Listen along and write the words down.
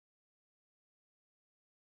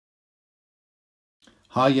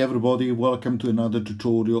Hi everybody, welcome to another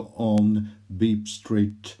tutorial on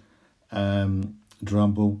BeepStreet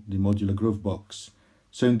Drambo, the modular groovebox.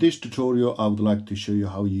 So in this tutorial I would like to show you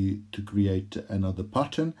how to create another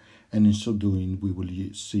pattern, and in so doing we will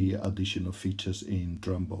see additional features in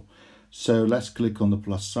Drambo. So let's click on the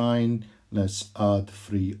plus sign, let's add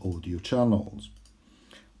 3 audio channels.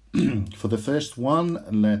 For the first one,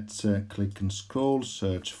 let's click and scroll,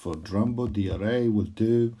 search for Drambo, DRA will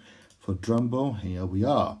do. For Drambo, here we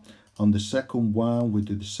are. On the second one, we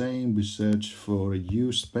do the same. We search for a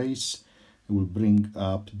U space. It will bring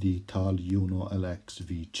up the TAL Uno LX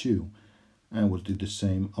V2. And we'll do the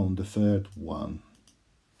same on the third one.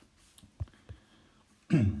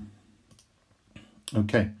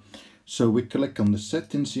 Okay, so we click on the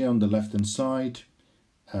settings here on the left hand side.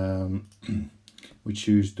 We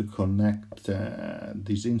choose to connect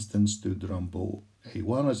this instance to Drambo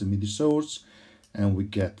A1 as a MIDI source. And we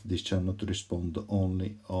get this channel to respond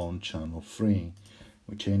only on channel 3.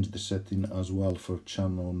 We change the setting as well for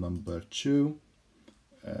channel number 2.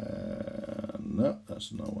 No,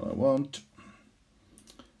 that's not what I want.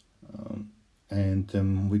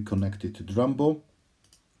 We connect it to Drambo,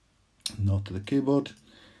 not to the keyboard,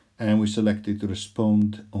 and we select it to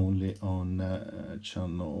respond only on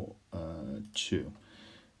channel 2.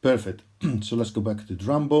 Perfect. So let's go back to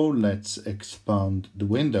Drambo. Let's expand the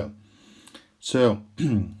window. So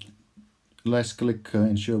let's click,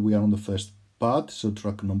 ensure we are on the first pad, so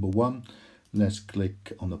track number 1. Let's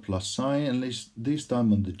click on the plus sign, and this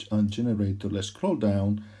time on the generator, let's scroll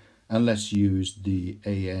down and let's use the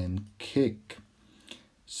AN kick.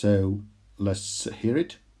 So let's hear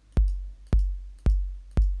it.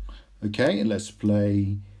 Okay, let's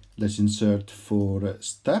play, let's insert 4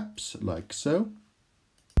 steps like so.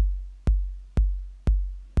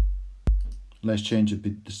 Let's change a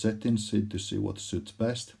bit the settings to see what suits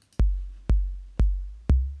best.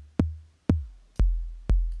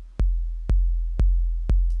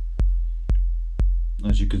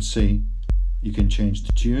 As you can see, you can change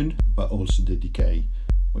the tune, but also the decay,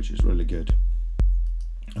 which is really good.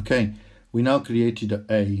 Okay, we now created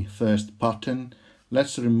a first pattern.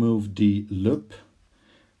 Let's remove the loop.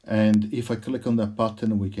 And if I click on that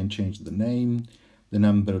pattern, we can change the name, the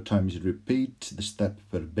number of times you repeat, the step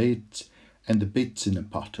per bit, and the bits in a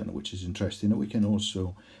pattern, which is interesting. We can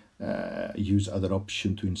also use other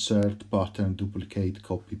options to insert pattern, duplicate,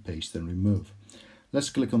 copy, paste, and remove. Let's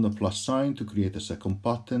click on the plus sign to create a second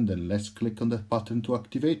pattern, then let's click on the pattern to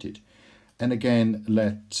activate it. And again,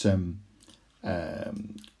 let's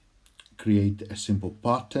create a simple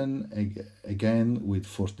pattern, again with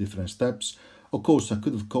 4 different steps. Of course, I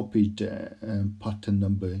could have copied pattern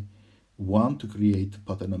number 1 to create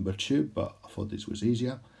pattern number 2, but I thought this was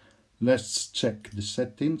easier. Let's check the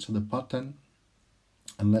settings of the pattern,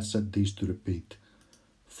 and let's set these to repeat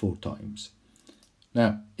 4 times.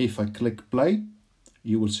 Now, if I click play,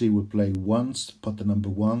 you will see we'll play once pattern number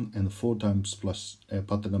 1 and 4 times plus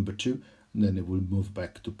pattern number 2, and then it will move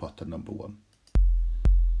back to pattern number 1.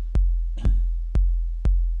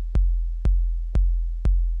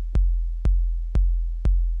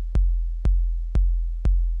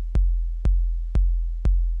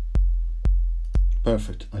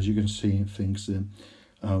 Perfect. As you can see, things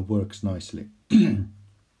works nicely.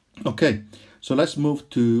 Okay, so let's move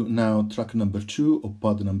to now track number 2 or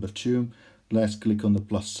pattern number 2. Let's click on the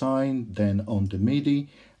plus sign, then on the MIDI,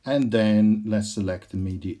 and then let's select the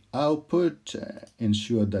MIDI output.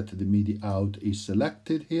 Ensure that the MIDI out is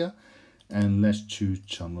selected here, and let's choose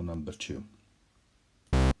channel number 2.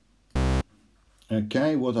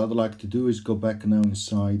 Okay, what I'd like to do is go back now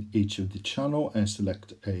inside each of the channel and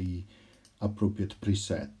select a appropriate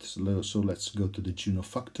preset. So let's go to the Juno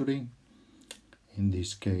factory. In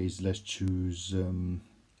this case, let's choose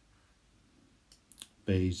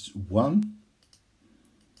bass 1,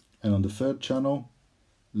 and on the third channel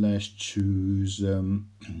let's choose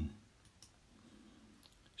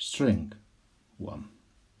string 1.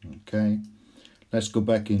 Okay, let's go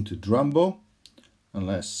back into Drambo and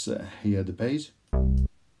let's hear the bass.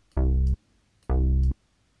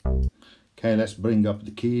 Okay, let's bring up the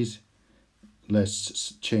keys.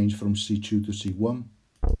 Let's change from C2 to C1.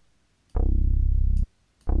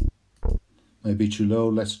 Maybe too low.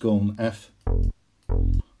 Let's go on F.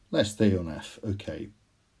 Let's stay on F. Okay,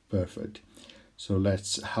 perfect. So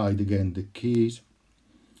let's hide again the keys.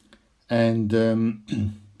 And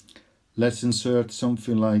let's insert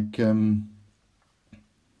something like we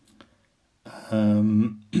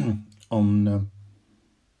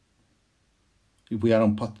are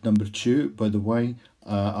on pattern number 2, by the way.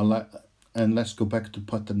 And let's go back to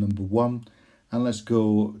pattern number 1, and let's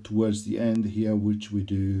go towards the end here, which we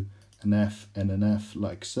do an F and an F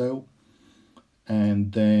like so.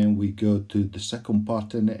 And then we go to the second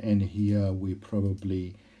pattern, and here we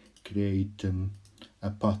probably create a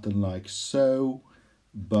pattern like so,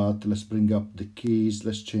 but let's bring up the keys.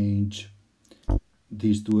 Let's change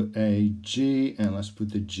these to a G, and let's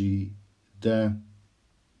put the G there.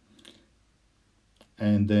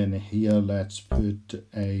 And then here let's put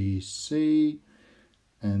a C,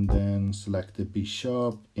 and then select the B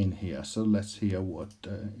sharp in here. So let's hear what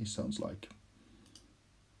it sounds like.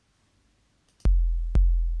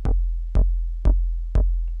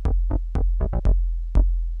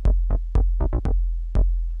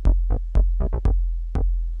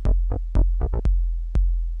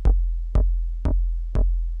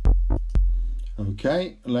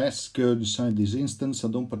 Okay, let's go inside this instance. I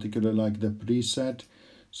don't particularly like the preset,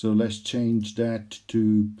 so let's change that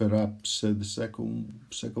to perhaps the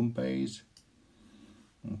second page.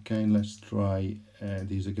 Okay, let's try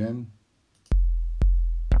this again.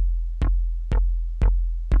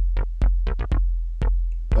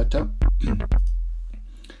 Better.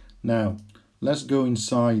 Now let's go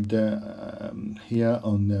inside here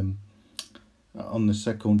on the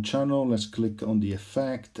second channel. Let's click on the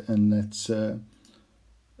effect, and let's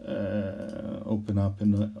open up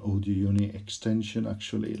an audio unit extension.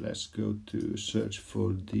 Actually, let's go to search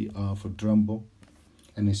for the R for Drambo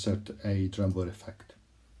and insert a Drambo effect.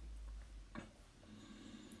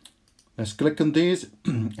 Let's click on this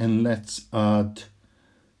and let's add,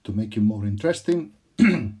 to make it more interesting,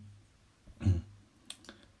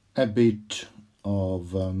 a bit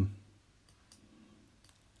of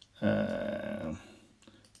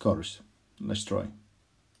chorus. Let's try.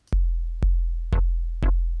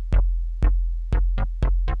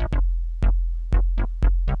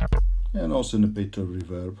 And also a bit of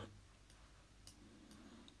reverb.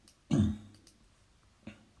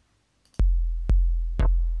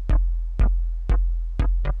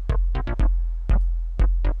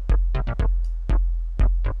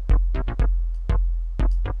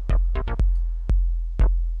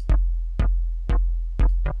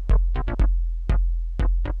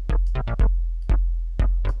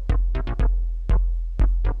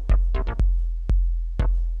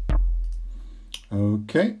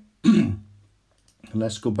 Okay.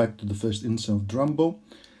 Let's go back to the first instance of Drambo.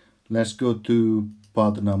 Let's go to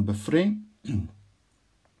part number 3.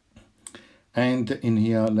 And in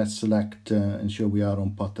here, let's select, ensure we are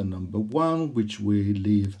on pattern number 1, which we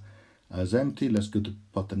leave as empty. Let's go to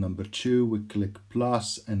pattern number 2. We click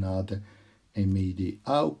plus and add a MIDI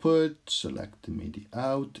output. Select the MIDI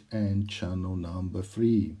out and channel number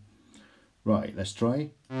 3. Right, let's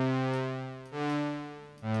try.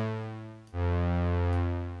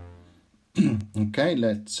 Okay,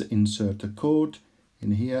 let's insert a chord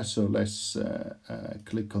in here. So let's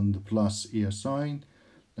click on the plus ear sign.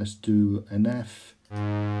 Let's do an F, a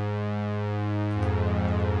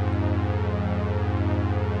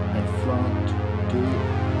flat, D.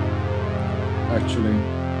 Actually,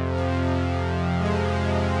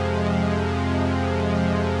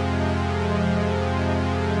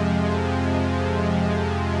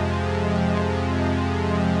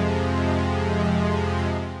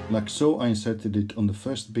 like so. I inserted it on the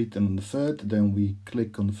first beat and on the third. Then we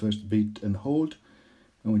click on the first beat and hold,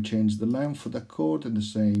 and we change the length for the chord, and the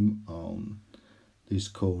same on this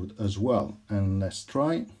chord as well. And let's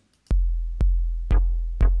try.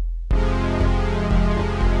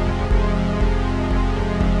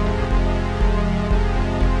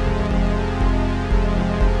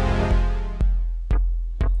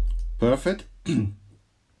 Perfect.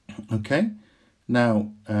 Okay,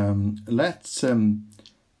 now let's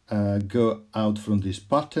go out from this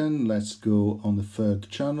pattern. Let's go on the third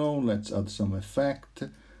channel. Let's add some effect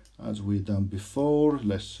as we done before.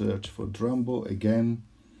 Let's search for Drambo again.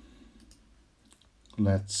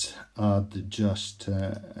 Let's add just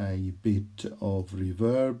a bit of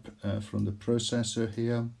reverb from the processor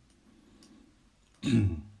here.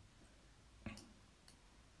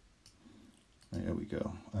 There we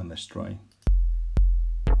go, and let's try.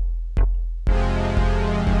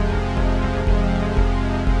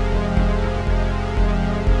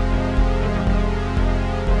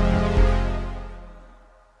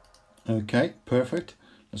 Okay, perfect.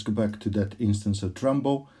 Let's go back to that instance of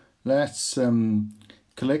Drambo. Let's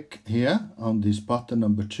click here on this pattern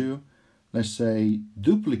number 2. Let's say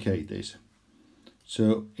duplicate this.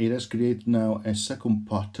 So it has created now a second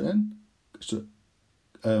pattern, so,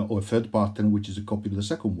 or a third pattern, which is a copy of the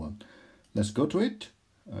second one. Let's go to it.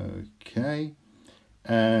 Okay,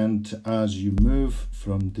 and as you move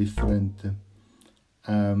from different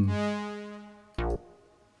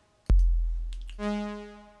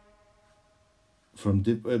from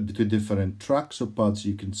between different tracks or parts,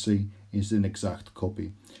 you can see is an exact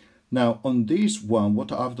copy. Now on this one,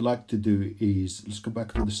 what I would like to do is, let's go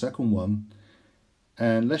back to the second one,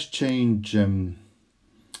 and let's change the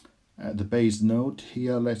bass note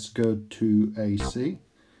here. Let's go to AC,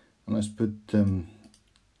 and let's put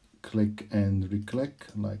click and reclick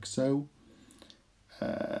like so.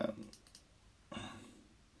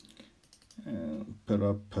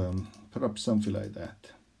 Put up something like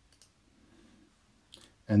that.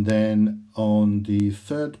 And then on the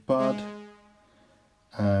third part,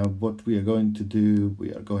 what we are going to do,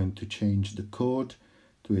 we are going to change the chord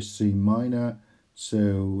to a C minor.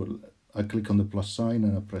 So I click on the plus sign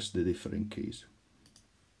and I press the different keys.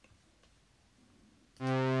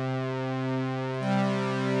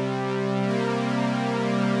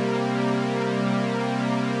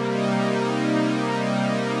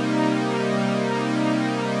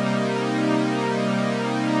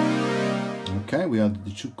 Okay, we added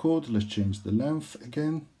the 2 chords. Let's change the length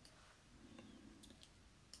again.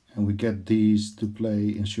 And we get these to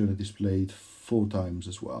play, ensure that it's played 4 times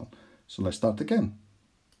as well. So let's start again.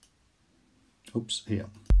 Oops, here.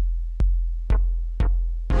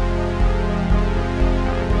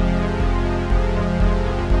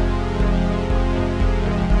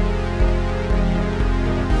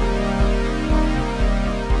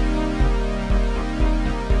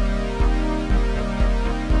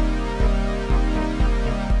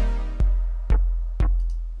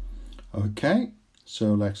 Okay,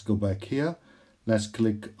 so let's go back here. Let's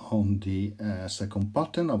click on the second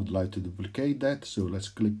button. I would like to duplicate that, so let's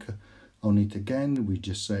click on it again. We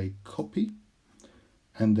just say copy,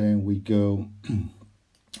 and then we go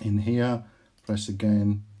in here, press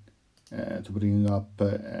again to bring up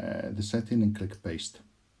the setting and click paste.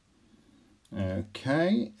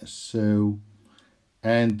 Okay, so,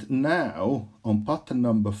 and now on pattern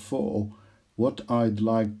number 4, what I'd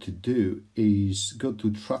like to do is go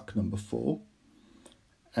to track number 4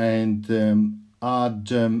 and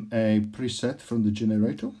add a preset from the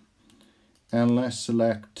generator, and let's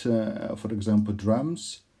select for example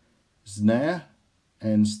drums, snare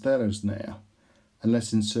and stereo snare, and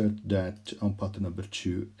let's insert that on pattern number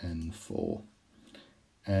 2 and 4.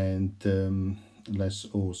 And let's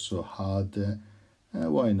also add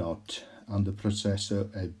why not, on the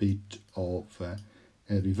processor, a bit of a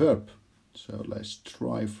reverb. So let's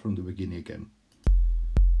try from the beginning again.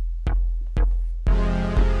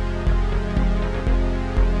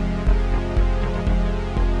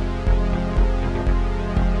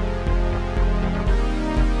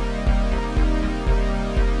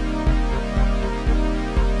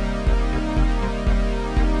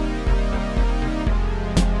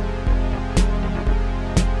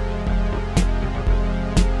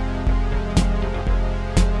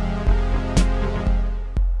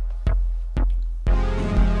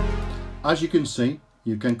 As you can see,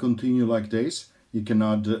 you can continue like this. You can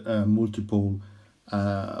add multiple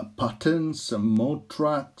patterns, more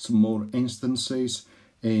tracks, more instances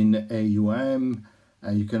in AUM.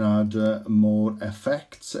 You can add more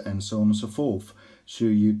effects and so on and so forth. So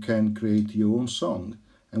you can create your own song.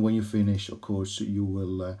 And when you finish, of course, you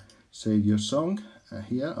will save your song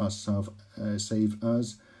here as save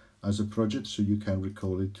as a project, so you can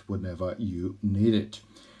recall it whenever you need it.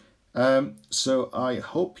 So I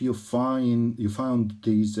hope you found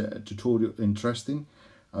this tutorial interesting.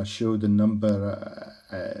 I showed a number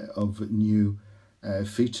of new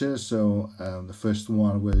features. So the first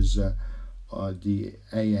one was the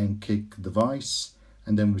AM kick device,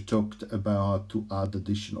 and then we talked about how to add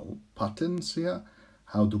additional patterns here,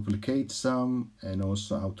 how to duplicate some, and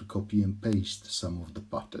also how to copy and paste some of the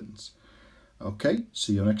patterns. Okay,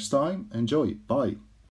 see you next time. Enjoy. Bye.